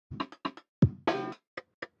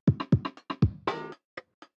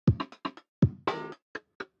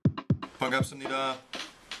반갑습니다.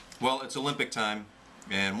 Well, it's Olympic time,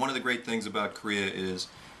 and one of the great things about Korea is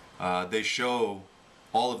they show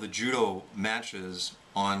all of the judo matches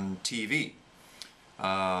on TV.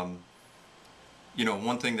 You know,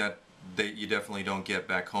 one thing that you definitely don't get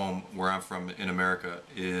back home where I'm from in America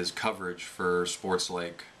is coverage for sports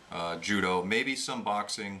like judo, maybe some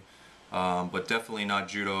boxing, but definitely not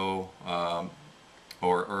judo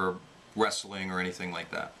or wrestling or anything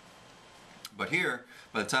like that. But here,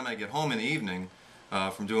 by the time I get home in the evening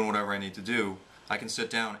from doing whatever I need to do, I can sit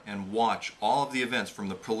down and watch all of the events from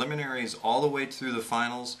the preliminaries all the way through the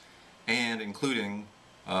finals and including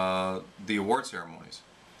the award ceremonies.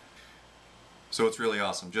 So it's really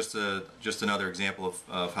awesome. Just another example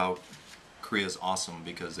of how Korea is awesome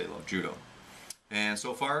because they love judo. And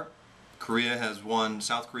so far, South Korea has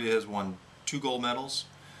won 2 gold medals,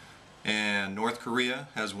 and North Korea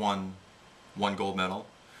has won 1 gold medal.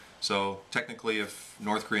 So technically, if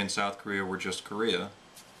North Korea and South Korea were just Korea,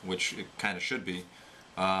 which it kind of should be,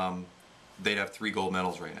 they'd have 3 gold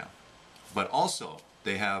medals right now. But also,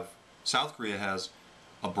 South Korea has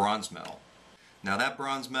a bronze medal. Now that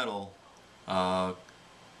bronze medal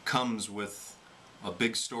comes with a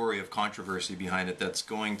big story of controversy behind it that's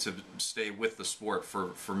going to stay with the sport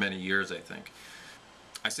for many years, I think.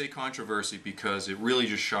 I say controversy because it really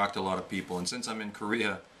just shocked a lot of people, and since I'm in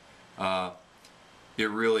Korea, it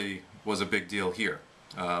really was a big deal here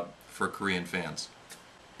for Korean fans.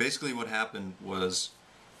 Basically what happened was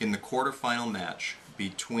in the quarterfinal match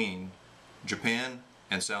between Japan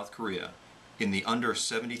and South Korea in the under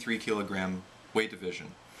 73 kilogram weight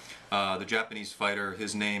division, the Japanese fighter,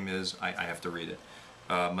 his name is, I have to read it,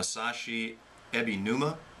 Masashi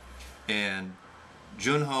Ebinuma and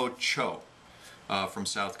Jun-Ho from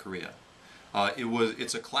South Korea.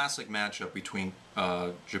 It's a classic matchup between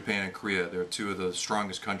Japan and Korea. They're 2 of the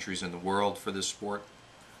strongest countries in the world for this sport.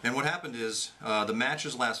 And what happened is the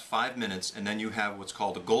matches last 5 minutes, and then you have what's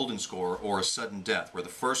called a golden score or a sudden death, where the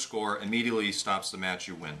first score immediately stops the match,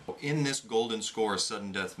 you win. In this golden score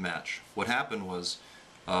sudden death match, what happened was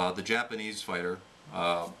the Japanese fighter,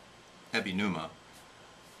 Ebinuma,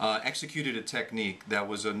 executed a technique that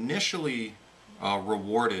was initially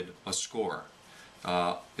rewarded a score.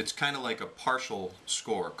 It's kind of like a partial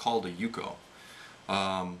score called a yuko.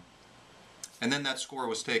 And then that score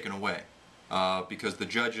was taken away because the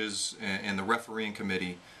judges and the refereeing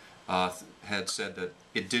committee had said that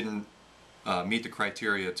it didn't meet the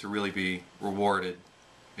criteria to really be rewarded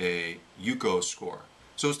a yuko score.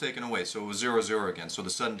 So it was taken away, so it was 0-0 again. So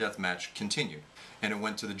the sudden death match continued, and it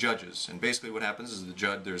went to the judges. And basically what happens is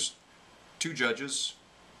there's 2 judges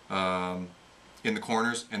in the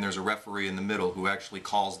corners, and there's a referee in the middle who actually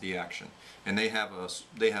calls the action. And they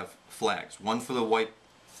have flags, one for the white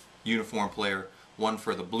uniform player, one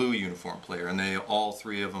for the blue uniform player, and all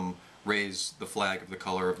 3 of them raise the flag of the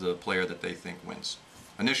color of the player that they think wins.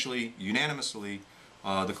 Initially, unanimously,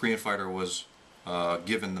 the Korean fighter was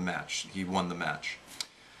given the match. He won the match.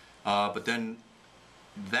 But then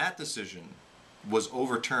that decision was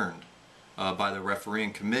overturned by the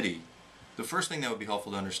refereeing committee. The first thing that would be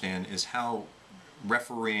helpful to understand is how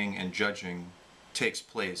refereeing and judging takes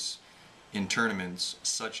place in tournaments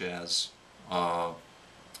such as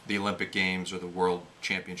the Olympic Games or the World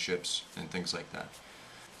Championships and things like that.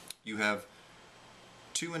 You have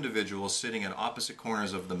 2 individuals sitting at opposite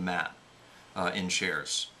corners of the mat in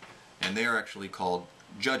chairs, and they are actually called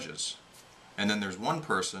judges. And then there's 1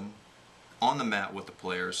 person on the mat with the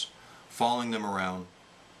players following them around.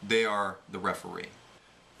 They are the referee.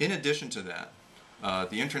 In addition to that,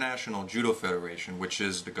 the International Judo Federation, which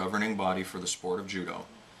is the governing body for the sport of judo,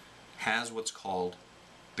 has what's called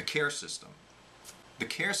the KOR system. The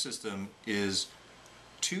KOR system is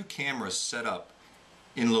 2 cameras set up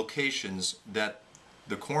in locations that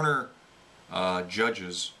the corner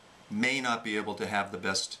judges may not be able to have the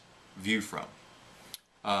best view from,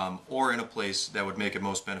 or in a place that would make it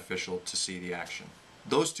most beneficial to see the action.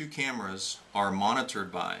 Those 2 cameras are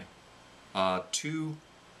monitored by 2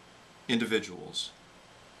 individuals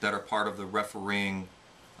that are part of the refereeing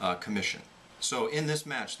commission. So in this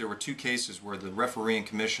match there were 2 cases where the refereeing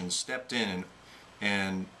commission stepped in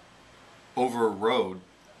and overrode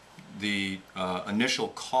the initial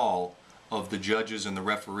call of the judges and the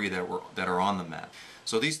referee that are on the mat.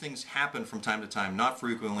 So these things happen from time to time, not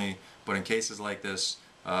frequently, but in cases like this,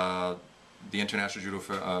 the International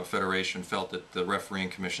Judo Federation felt that the refereeing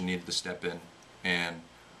commission needed to step in and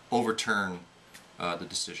overturn the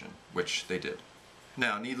decision, which they did.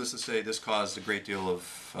 Now, needless to say, this caused a great deal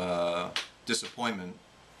of disappointment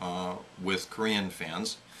with Korean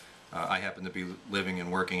fans. I happen to be living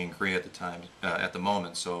and working in Korea at the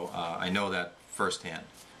moment, so I know that firsthand.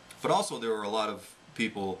 But also there were a lot of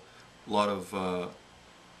people, a lot of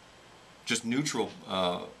just neutral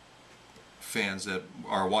fans that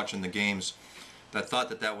are watching the games that thought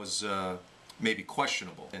that that was maybe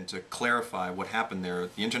questionable. And to clarify what happened there,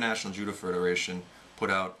 the International Judo Federation put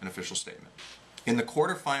out an official statement. In the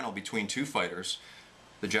quarterfinal between two fighters,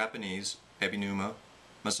 the Japanese Ebinuma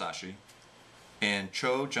Masashi and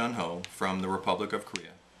Jun-Ho from the Republic of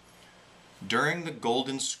Korea, during the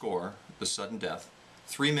golden score, the sudden death,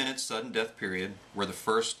 3-minute sudden death period where the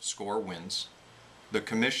first score wins, the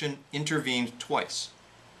commission intervened twice.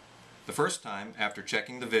 The first time after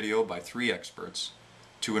checking the video by 3 experts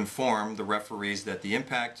to inform the referees that the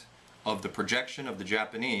impact of the projection of the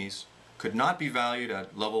Japanese could not be valued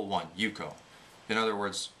at level 1, Yuko. In other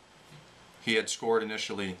words, he had scored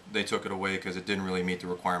initially, they took it away because it didn't really meet the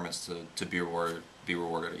requirements to be rewarded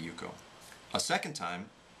at Yuko. A second time,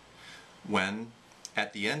 when,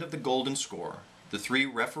 at the end of the golden score, the 3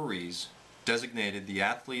 referees designated the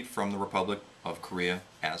athlete from the Republic of Korea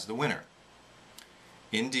as the winner.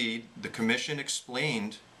 Indeed, the commission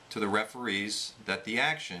explained to the referees that the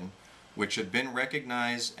action, which had been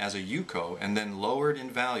recognized as a Yuko and then lowered in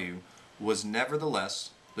value, was nevertheless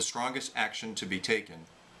the strongest action to be taken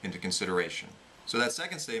into consideration. So that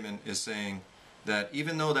second statement is saying that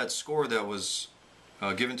even though that score that was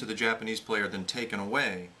given to the Japanese player then taken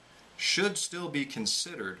away should still be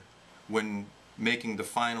considered when making the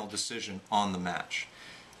final decision on the match.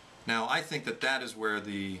 Now, I think that that is where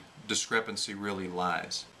the discrepancy really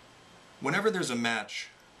lies. Whenever there's a match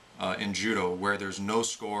in judo where there's no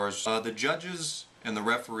scores, the judges and the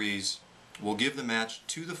referees will give the match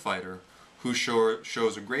to the fighter who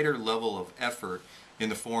shows a greater level of effort in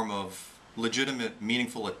the form of legitimate,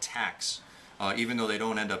 meaningful attacks, even though they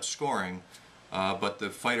don't end up scoring, but the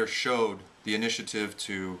fighter showed the initiative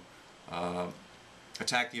to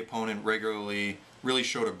attack the opponent regularly, really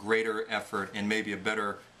showed a greater effort and maybe a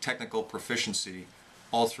better technical proficiency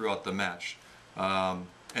all throughout the match,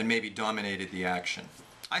 and maybe dominated the action.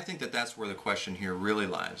 I think that that's where the question here really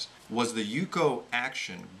lies. Was the Yuko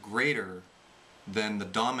action greater than the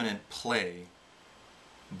dominant play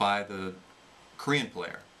by the Korean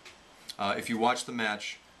player? If you watch the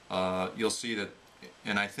match, you'll see that,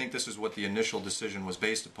 and I think this is what the initial decision was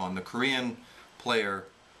based upon, the Korean player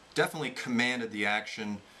definitely commanded the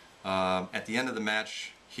action. At the end of the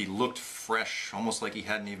match, he looked fresh, almost like he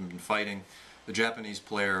hadn't even been fighting. The Japanese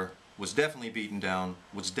player was definitely beaten down,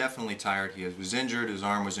 was definitely tired. He was injured, his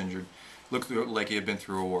arm was injured, looked like he had been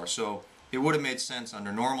through a war. So it would have made sense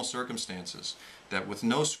under normal circumstances that with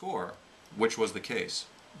no score, which was the case,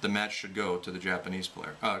 the match should go to the Japanese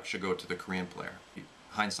player, should go to the Korean player.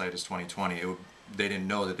 Hindsight is 20/20. They didn't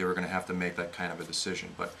know that they were going to have to make that kind of a decision.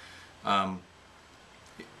 But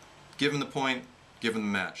give him the point, give him the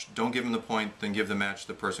match. Don't give him the point, then give the match to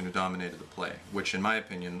the person who dominated the play, which in my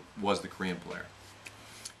opinion was the Korean player.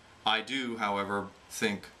 I do, however,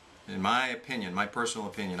 think, in my opinion, my personal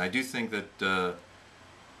opinion, I do think that the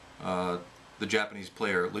Japanese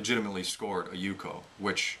player legitimately scored a Yuko,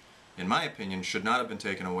 which in my opinion should not have been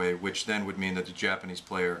taken away, which then would mean that the Japanese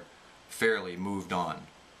player fairly moved on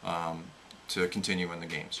to continue in the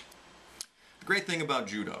games. The great thing about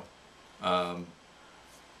judo, and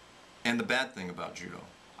the bad thing about judo,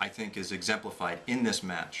 I think is exemplified in this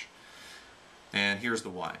match. And here's the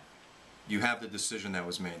why. You have the decision that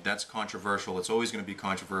was made. That's controversial. It's always going to be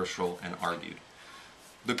controversial and argued.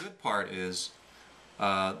 The good part is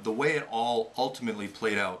the way it all ultimately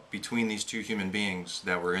played out between these two human beings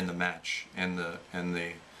that were in the match and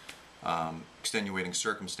the extenuating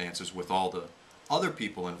circumstances with all the other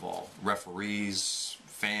people involved, referees,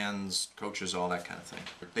 fans, coaches, all that kind of thing.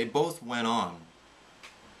 They both went on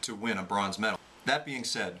to win a bronze medal. That being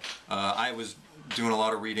said, I was doing a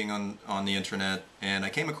lot of reading on the internet, and I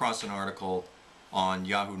came across an article on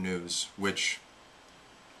Yahoo News, which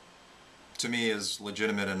to me is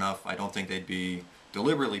legitimate enough. I don't think they'd be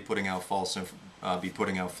deliberately putting out false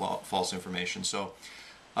information. So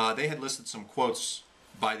they had listed some quotes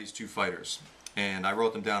by these two fighters, and I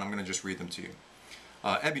wrote them down. I'm going to just read them to you.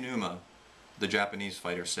 Ebinuma, the Japanese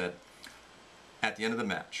fighter, said, at the end of the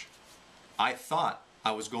match, "I thought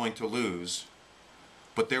I was going to lose,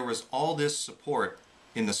 but there was all this support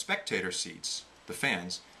in the spectator seats, the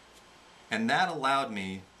fans, and that allowed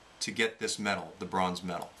me to get this medal, the bronze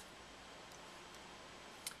medal."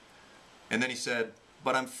 And then he said,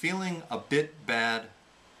 "But I'm feeling a bit bad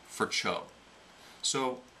for Cho."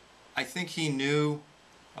 So I think he knew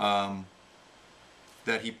that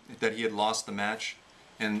he had lost the match,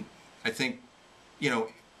 and I think, you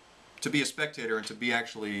know, to be a spectator and to be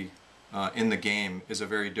actually in the game is a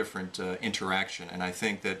very different interaction, and I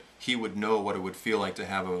think that he would know what it would feel like to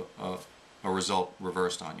have a result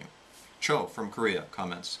reversed on you. Cho from Korea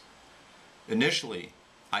comments, initially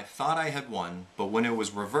I thought I had won, but when it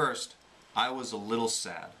was reversed I was a little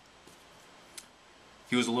sad.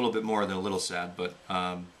 He was a little bit more than a little sad, but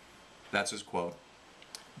that's his quote.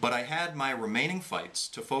 But I had my remaining fights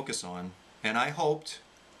to focus on, and I hoped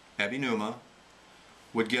Ebinuma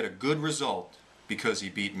would get a good result because he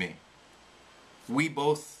beat me. We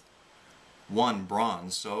both won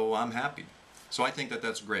bronze, so I'm happy. So I think that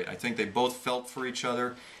that's great. I think they both felt for each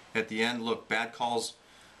other. At the end, look, bad calls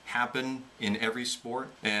happen in every sport,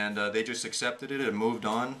 and they just accepted it and moved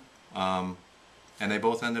on, and they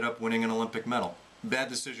both ended up winning an Olympic medal. Bad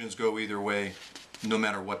decisions go either way, no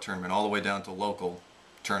matter what tournament, all the way down to local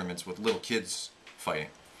tournaments with little kids fighting.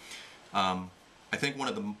 I think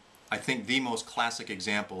the most classic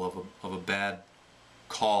example of a bad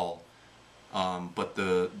call, but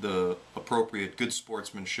the appropriate good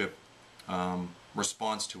sportsmanship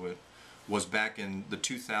response to it was back in the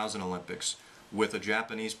 2000 Olympics with a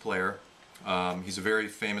Japanese player. He's a very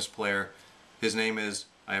famous player. His name is,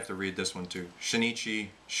 I have to read this one too, Shinichi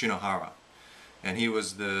Shinohara. And he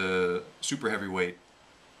was the super heavyweight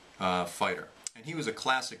fighter. And he was a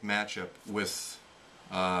classic matchup with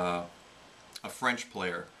a French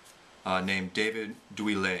player named David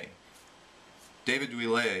Douillet. David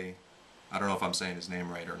Douillet, I don't know if I'm saying his name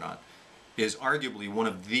right or not, is arguably one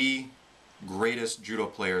of the greatest judo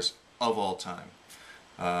players of all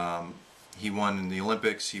time. He won in the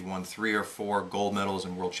Olympics, he won 3 or 4 gold medals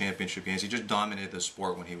in world championship games. He just dominated the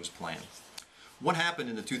sport when he was playing. What happened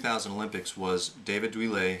in the 2000 Olympics was David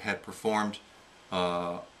Douillet had performed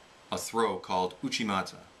a throw called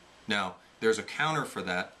Uchimata. Now, there's a counter for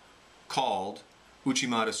that called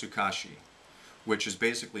Uchimata Tsukashi, which is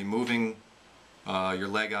basically moving your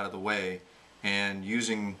leg out of the way and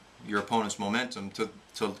using your opponent's momentum to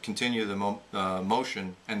continue the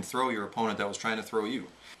motion and throw your opponent that was trying to throw you.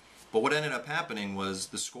 But what ended up happening was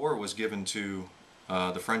the score was given to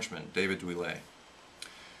the Frenchman, David Douillet.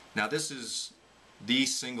 Now this is the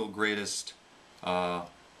single greatest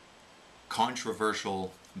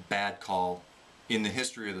controversial bad call in the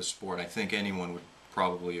history of the sport. I think anyone would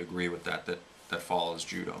probably agree with that follows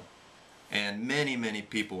judo. And many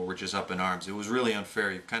people were just up in arms. It was really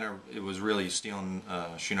unfair. It was really stealing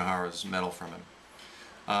Shinohara's medal from him.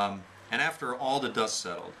 And after all the dust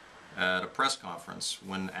settled, at a press conference,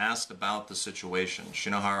 when asked about the situation,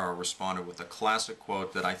 Shinohara responded with a classic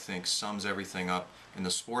quote that I think sums everything up in the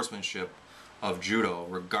sportsmanship of judo,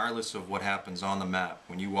 regardless of what happens on the mat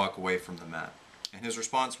when you walk away from the mat. And his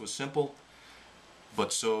response was simple,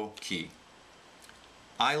 but so key.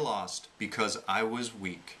 I lost because I was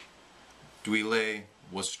weak. Douillet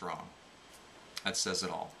was strong. That says it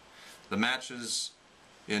all. The matches,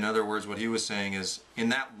 in other words, what he was saying is, in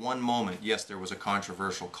that one moment, yes, there was a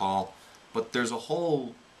controversial call, but there's a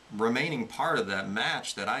whole remaining part of that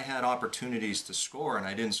match that I had opportunities to score and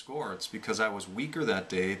I didn't score. It's because I was weaker that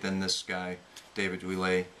day than this guy, David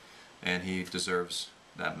Douillet, and he deserves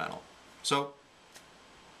that medal. So,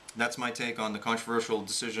 that's my take on the controversial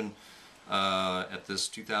decision at this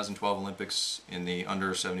 2012 Olympics in the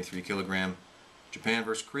under 73 kilogram Japan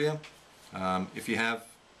versus Korea. If you have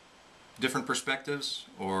different perspectives,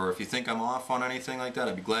 or if you think I'm off on anything like that,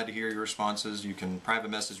 I'd be glad to hear your responses. You can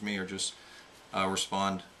private message me or just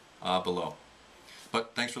respond below.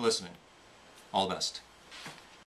 But thanks for listening. All the best.